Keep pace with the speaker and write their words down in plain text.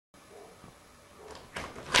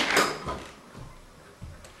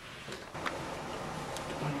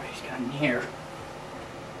here.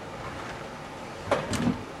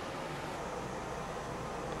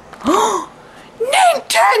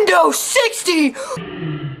 Nintendo 60!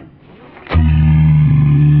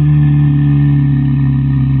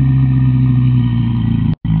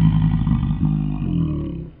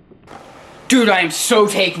 Dude, I am so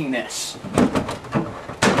taking this.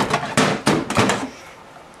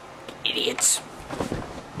 Idiots.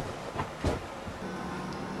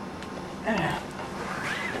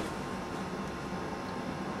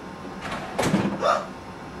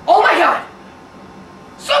 Oh my god!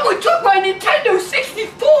 Someone took my Nintendo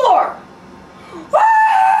 64!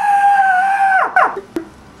 Ah!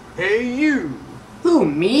 Hey you! Who,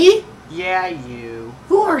 me? Yeah, you.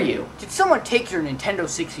 Who are you? Did someone take your Nintendo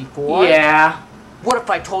 64? Yeah. What if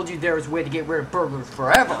I told you there was a way to get rid of burglars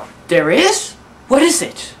forever? There is? What is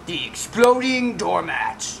it? The exploding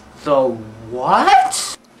doormat. The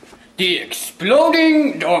what? The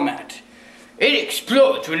exploding doormat. It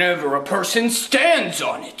explodes whenever a person stands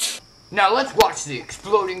on it. Now let's watch the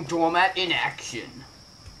exploding doormat in action.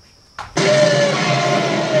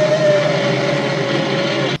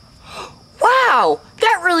 Wow!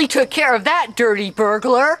 That really took care of that dirty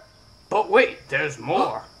burglar. But wait, there's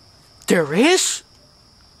more. There is?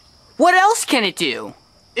 What else can it do?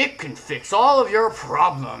 It can fix all of your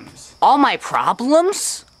problems. All my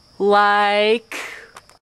problems? Like...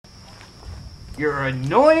 Your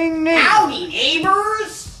annoying neighbor. Howdy,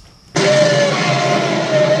 neighbors!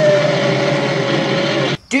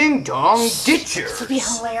 Ding dong ditchers. This will be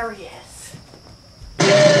hilarious.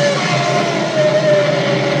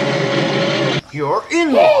 Your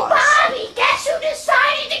in-laws. Bobby, guess who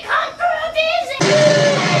decided to come for a visit?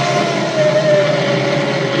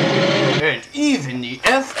 And even the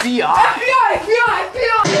FBI. FBI!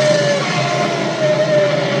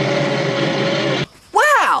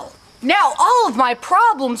 Wow! Now all of my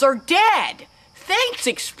problems are dead! Thanks,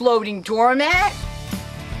 exploding doormat!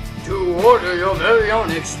 To order your very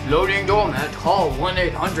own exploding doormat, call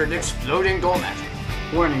 1-800-EXPLODING-DOORMAT.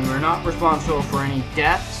 Warning, we're not responsible for any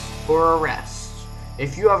deaths or arrests.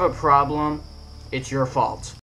 If you have a problem, it's your fault.